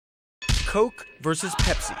Coke versus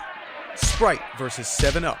Pepsi, Sprite versus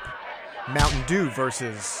 7-Up, Mountain Dew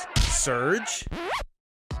versus Surge?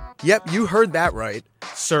 Yep, you heard that right.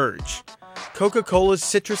 Surge. Coca-Cola's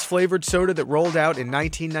citrus-flavored soda that rolled out in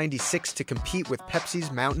 1996 to compete with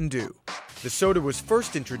Pepsi's Mountain Dew. The soda was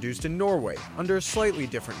first introduced in Norway under a slightly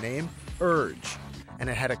different name, Urge, and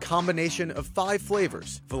it had a combination of 5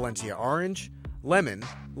 flavors: Valencia orange, lemon,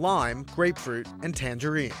 lime, grapefruit, and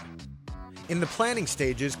tangerine. In the planning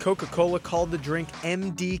stages, Coca-Cola called the drink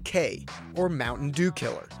MDK, or Mountain Dew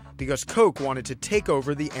Killer, because Coke wanted to take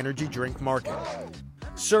over the energy drink market.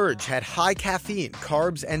 Surge had high caffeine,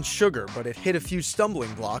 carbs, and sugar, but it hit a few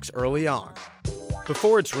stumbling blocks early on.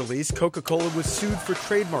 Before its release, Coca-Cola was sued for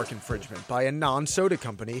trademark infringement by a non-soda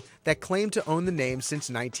company that claimed to own the name since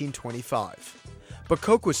 1925. But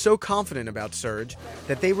Coke was so confident about Surge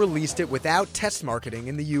that they released it without test marketing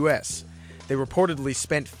in the US. They reportedly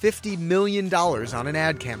spent $50 million on an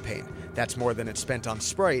ad campaign. That's more than it spent on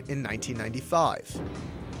Sprite in 1995.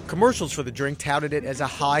 Commercials for the drink touted it as a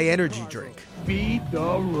high-energy drink. Beat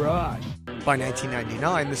the rush. By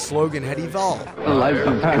 1999, the slogan had evolved, Life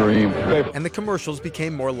is dream. and the commercials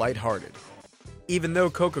became more lighthearted. Even though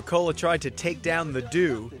Coca-Cola tried to take down the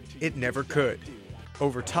Dew, it never could.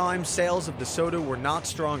 Over time, sales of the soda were not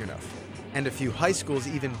strong enough, and a few high schools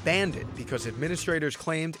even banned it because administrators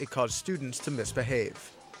claimed it caused students to misbehave.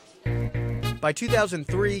 By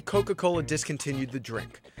 2003, Coca-Cola discontinued the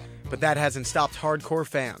drink, but that hasn't stopped hardcore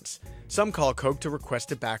fans. Some call Coke to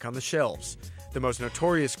request it back on the shelves. The most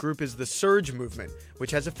notorious group is the Surge movement,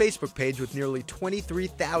 which has a Facebook page with nearly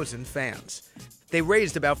 23,000 fans. They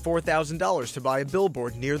raised about $4,000 to buy a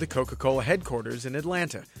billboard near the Coca-Cola headquarters in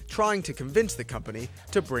Atlanta, trying to convince the company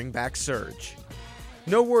to bring back Surge.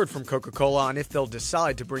 No word from Coca-Cola on if they'll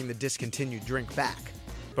decide to bring the discontinued drink back.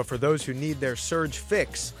 But for those who need their Surge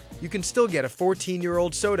fix, you can still get a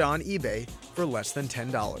 14-year-old soda on eBay for less than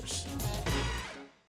 $10.